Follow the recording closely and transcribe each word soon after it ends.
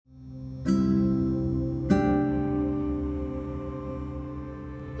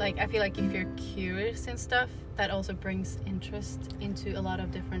like, I feel like if you're curious and stuff, that also brings interest into a lot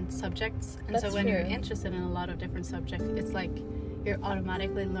of different subjects. And That's so when true. you're interested in a lot of different subjects, it's like you're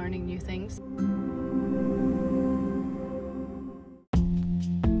automatically learning new things.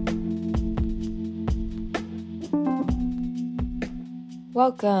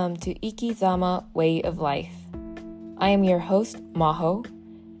 Welcome to Ikizama Way of Life. I am your host, Maho,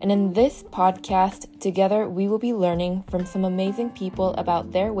 and in this podcast, together we will be learning from some amazing people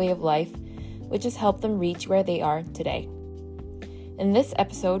about their way of life, which has helped them reach where they are today. In this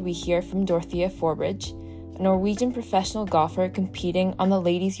episode, we hear from Dorthea Forbrigd, a Norwegian professional golfer competing on the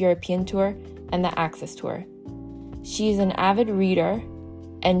Ladies European Tour and the Access Tour. She is an avid reader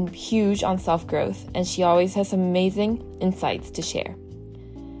and huge on self-growth, and she always has some amazing insights to share.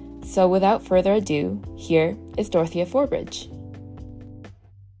 So without further ado, here is Dorthea Forbrigd.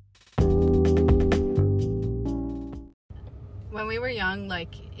 When we were young,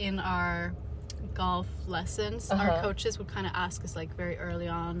 like in our golf lessons, our coaches would kind of ask us like very early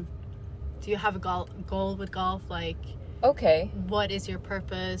on, do you have a goal with golf? Like, Okay. what is your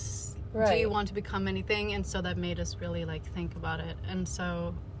purpose? Right. Do you want to become anything? And so that made us really like think about it. And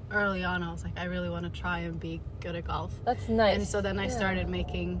so early on, I was like, I really want to try and be good at golf. That's nice. And so then I started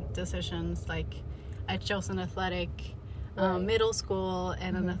making decisions. Like, I chose an athletic middle school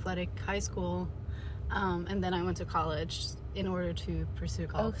and an athletic high school. And then I went to college in order to pursue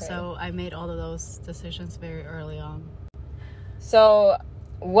golf. Okay. So I made all of those decisions very early on. So,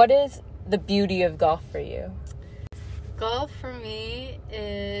 what is the beauty of golf for you? Golf for me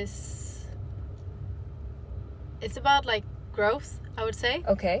it's about like growth, I would say.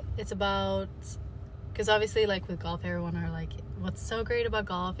 Okay. It's about, because obviously like with golf, everyone are like, what's so great about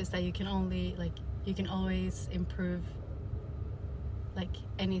golf is that you can always improve like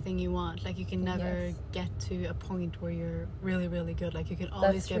anything you want. Like you can never get to a point where you're really, really good. Like you can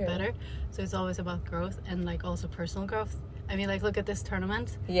always get better. So it's always about growth and like also personal growth. I mean, like, look at this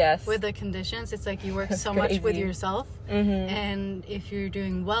tournament. Yes. With the conditions, it's like you work so crazy. much with yourself. Mm-hmm. And if you're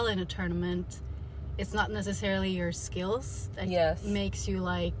doing well in a tournament, it's not necessarily your skills that makes you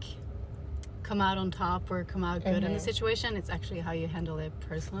like come out on top or come out good in the situation. It's actually how you handle it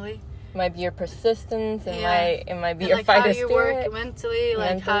personally. It might be your persistence. It might be and your like fighter how you spirit. work mentally,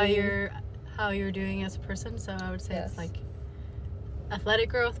 like how you're doing as a person. So I would say it's like athletic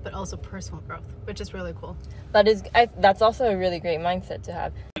growth, but also personal growth, which is really cool. That's also a really great mindset to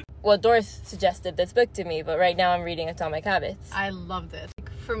have. Well, Doris suggested this book to me, but right now I'm reading Atomic Habits. I loved it.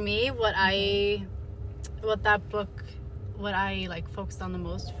 For me, what I like focused on the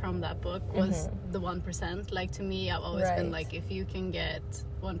most from that book was the 1%. Like, to me, I've always been like, if you can get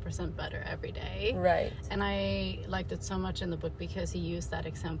 1% better every day. Right. And I liked it so much in the book because he used that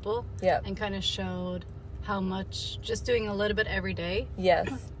example and kind of showed how much just doing a little bit every day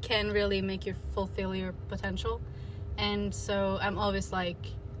can really make you fulfill your potential. And so I'm always like,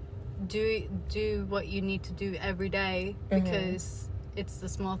 do what you need to do every day because it's the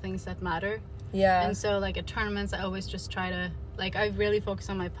small things that matter. Yeah. And so like at tournaments, I always just try to, like, I really focus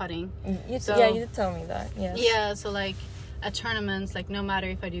on my putting. You did tell me that. Yes. Yeah. So like at tournaments, like no matter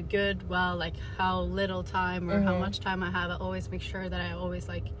if I do good, well, like how little time or how much time I have, I always make sure that I always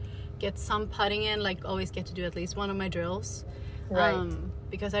like get some putting in, like always get to do at least one of my drills. Right.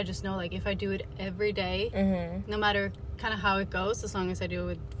 Because I just know like if I do it every day, no matter kind of how it goes, as long as I do it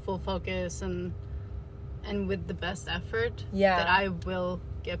with full focus and with the best effort, that I will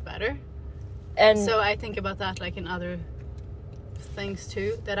get better. And so I think about that like in other things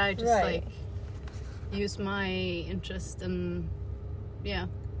too, that I just like use my interest and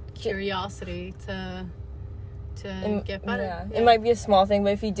curiosity to get better. Yeah. It might be a small thing,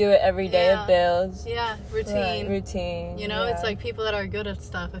 but if you do it every day, it builds. Yeah, routine. Routine. You know, it's like people that are good at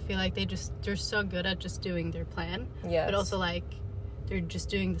stuff, I feel like they're so good at just doing their plan. Yes. But also like they're just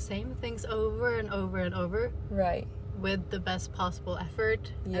doing the same things over and over and over. Right. With the best possible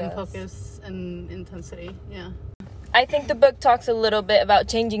effort and focus and intensity. Yeah. I think the book talks a little bit about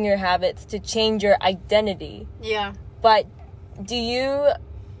changing your habits to change your identity. Yeah. But do you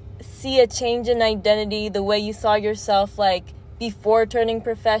see a change in identity the way you saw yourself like before turning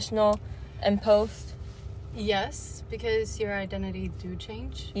professional and post? Yes, because your identity do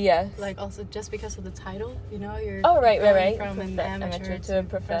change. Yes. Like also just because of the title, you know, you're right. From an amateur to a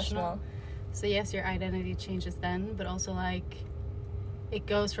professional. So yes, your identity changes then, but also like it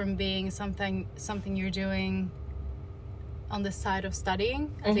goes from being something you're doing on the side of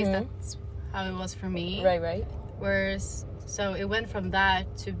studying. At least that's how it was for me. Right. Whereas, so it went from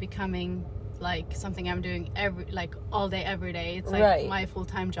that to becoming like something I'm doing all day, every day. It's like my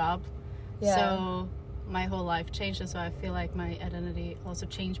full-time job. Yeah. So my whole life changed, and so I feel like my identity also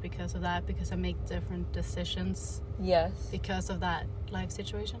changed because of that, because I make different decisions. Yes. Because of that life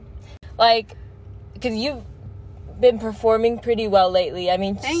situation. Like, because you've been performing pretty well lately. I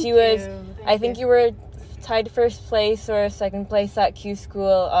mean, I think you were tied first place or second place at Q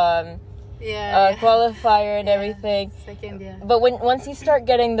School qualifier and everything. Second, yeah. But once you start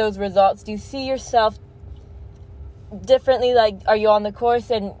getting those results, do you see yourself differently? Like, are you on the course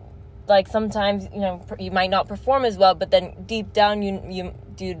and like sometimes you might not perform as well, but then deep down you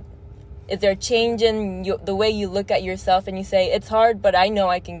do? Is there a change in the way you look at yourself and you say it's hard, but I know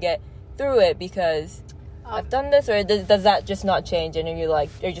I can get through it because I've done this? Or does that just not change and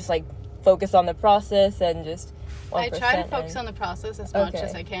you're just like focus on the process and just 1%? I try to focus on the process as much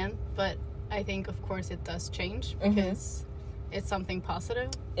as I can, but I think of course it does change because it's something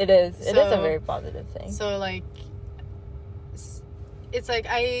positive. It is a very positive thing. So like it's like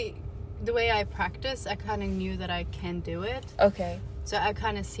the way I practice, I kind of knew that I can do it. Okay. So I've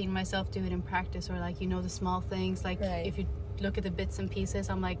kind of seen myself do it in practice, or like, the small things, like if you look at the bits and pieces,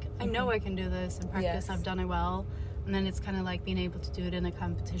 I'm like, I know I can do this in practice. I've done it well. And then it's kind of like being able to do it in a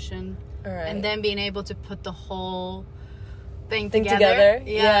competition. All right. And then being able to put the whole thing together.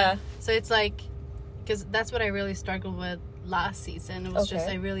 Yeah. So it's like, because that's what I really struggled with last season. It was just,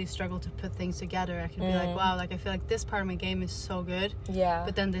 I really struggled to put things together. I could be like, wow, like I feel like this part of my game is so good. Yeah.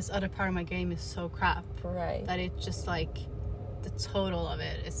 But then this other part of my game is so crap. Right. That it just like, the total of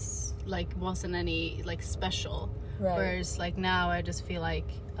it is like wasn't any like special. Right. Whereas like now I just feel like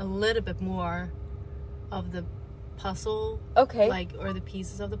a little bit more of the puzzle, like, or the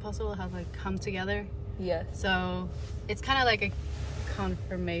pieces of the puzzle have like come together. Yes. So it's kind of like a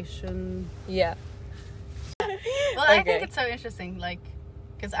confirmation. Yeah. Well, I think it's so interesting, like,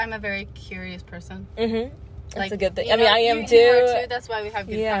 because I'm a very curious person. That's like, a good thing. I mean, I am too. You are too. That's why we have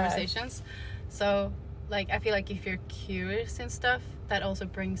good conversations. So like, I feel like if you're curious and stuff, that also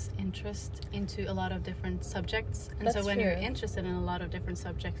brings interest into a lot of different subjects. And That's so when true. you're interested in a lot of different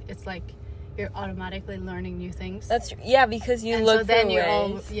subjects, it's like you're automatically learning new things. That's true. Yeah, because you look for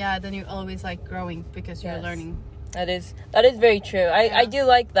ways. Then you're always like growing because you're learning. That is very true. I do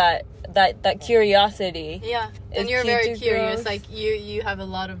like that curiosity. Yeah, and you're very curious. Like you have a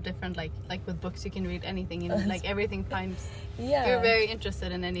lot of different like with books you can read anything and like everything finds. Yeah. You're very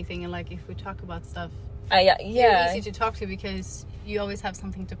interested in anything, and like if we talk about stuff, you're easy to talk to because you always have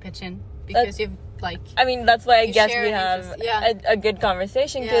something to pitch in because you've like. I mean, that's why I guess we have a good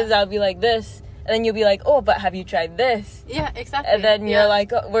conversation, because I'll be like this, and then you'll be like, oh, but have you tried this? Yeah, exactly. And then you're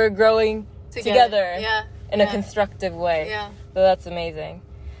like, oh, we're growing together. Yeah. In a constructive way. Yeah. So that's amazing.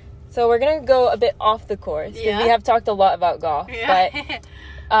 So we're going to go a bit off the course, because we have talked a lot about golf. Yeah.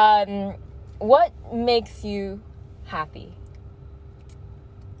 But what makes you happy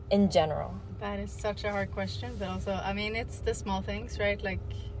in general? That is such a hard question, but also, I mean, it's the small things, right? Like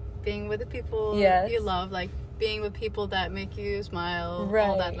being with the people you love, like being with people that make you smile,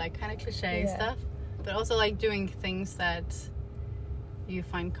 all that like kind of cliche stuff. But also like doing things that you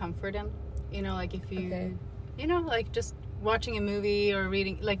find comfort in. Like if you, like just watching a movie or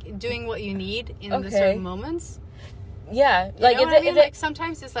reading, like doing what you need in the certain moments. Yeah. Like, like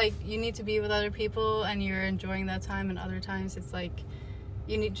sometimes it's like you need to be with other people and you're enjoying that time, and other times it's like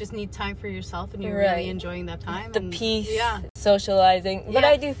you just need time for yourself and you're really enjoying that time. The peace, socializing. But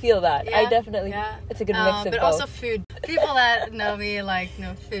I do feel that. I definitely, it's a good mix of both. But also food. People that know me like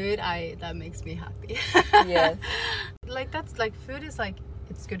know food, that makes me happy. Yes. Like that's like food is like,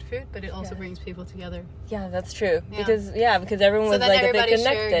 it's good food, but it also brings people together. Yeah, that's true. Because everyone was like a bit connected.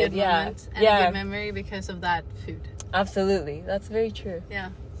 Share a good moment and a good memory because of that food. Absolutely. That's very true. Yeah.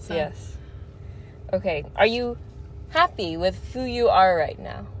 So. Yes. Okay. Are you happy with who you are right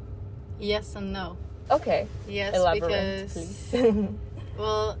now? Yes and no. Okay. Yes, elaborate, because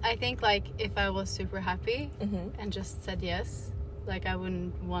well, I think like if I was super happy and just said yes, like I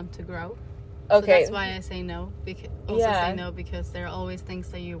wouldn't want to grow. So that's why I say no. Say no because there are always things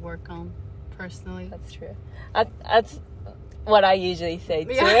that you work on personally. That's true. That's what I usually say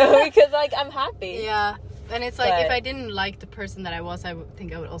too. Because like I'm happy. Yeah. And it's like, if I didn't like the person that I was, I would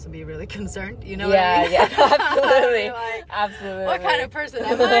think I would also be really concerned. You know what I mean? Yeah, absolutely. Like, absolutely. What kind of person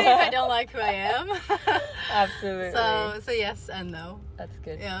am I if I don't like who I am? Absolutely. So yes and no. That's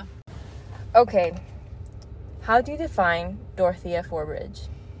good. Yeah. Okay. How do you define Dorthea Forbrigd?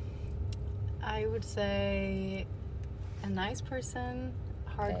 I would say a nice person,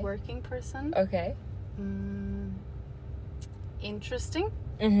 hardworking person. Okay. Interesting.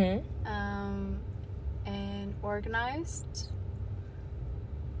 And organized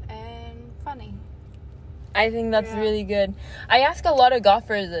and funny. I think that's really good. I ask a lot of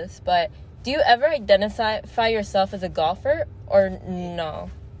golfers this, but Do you ever identify yourself as a golfer or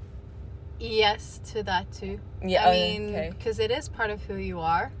no? Yes, to that too. Yeah, I mean, because it is part of who you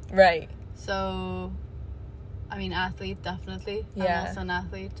are. Right. So, I mean, athlete, definitely. Yeah. I'm also an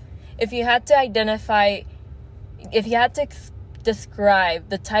athlete. If you had to describe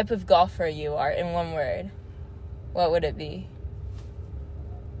the type of golfer you are in one word, what would it be?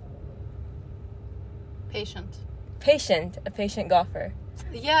 Patient. Patient. A patient golfer.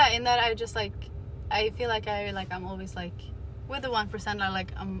 Yeah, in that I feel like I'm always like, with the 1%,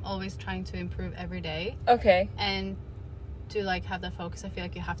 I'm always trying to improve every day. Okay. And to like have that focus, I feel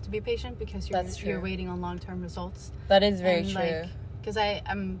like you have to be patient because you're waiting on long-term results. That is very true. Because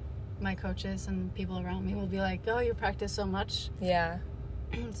my coaches and people around me will be like, oh, you practice so much. Yeah.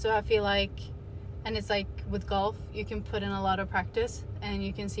 So I feel like, and it's like with golf, you can put in a lot of practice and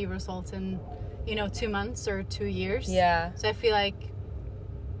you can see results in, 2 months or 2 years. Yeah. So I feel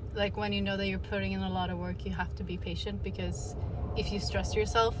like when you know that you're putting in a lot of work, you have to be patient, because if you stress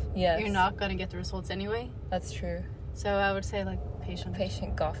yourself, you're not going to get the results anyway. That's true. So I would say patient.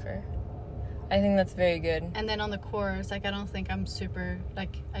 Patient golfer. I think that's very good. And then on the course, I don't think I'm super,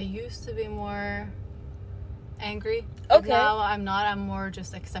 I used to be more angry. Okay. Now I'm not. I'm more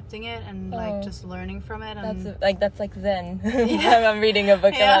just accepting it and just learning from it. And That's like Zen. Yeah. I'm reading a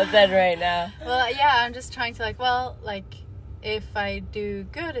book about Zen right now. Well, yeah, I'm just trying to if I do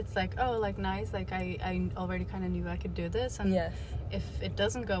good, it's nice. I already kind of knew I could do this. And yes. If it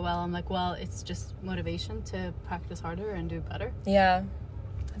doesn't go well, I'm it's just motivation to practice harder and do better. Yeah,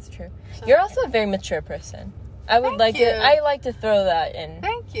 that's true. So, you're also a very mature person. I like to throw that in.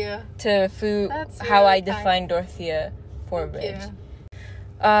 Thank you. To how I define Dorthea Forbrigd.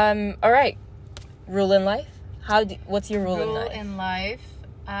 All right. Rule in life? What's your rule in life? Rule in life,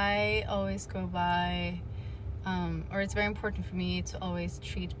 I always go by, or it's very important for me to always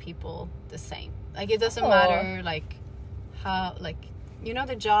treat people the same. It doesn't matter how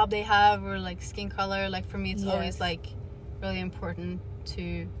the job they have or skin color. For me, it's always really important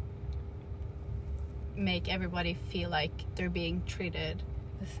to make everybody feel like they're being treated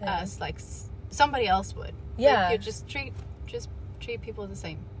as somebody else would. Yeah. You just treat people the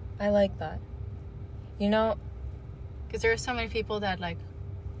same. I like that. Because there are so many people that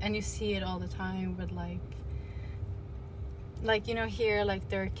and you see it all the time with here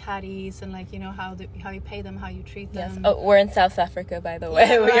they're caddies and how you pay them, how you treat them. Yes. Oh, we're in South Africa, by the way.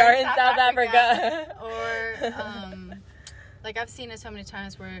 Yeah, we are in South Africa. Or I've seen it so many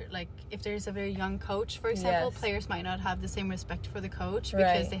times where if there's a very young coach, for example, players might not have the same respect for the coach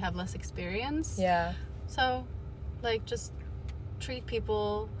because they have less experience. Yeah. So just treat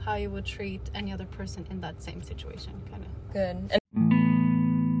people how you would treat any other person in that same situation, kind of. Good.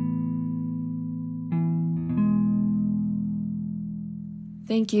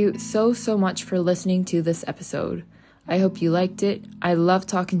 Thank you so much for listening to this episode. I hope you liked it. I love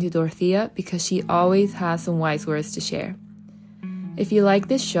talking to Dorthea because she always has some wise words to share. If you like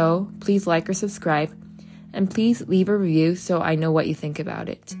this show, please like or subscribe, and please leave a review so I know what you think about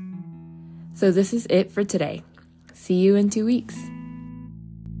it. So this is it for today. See you in 2 weeks.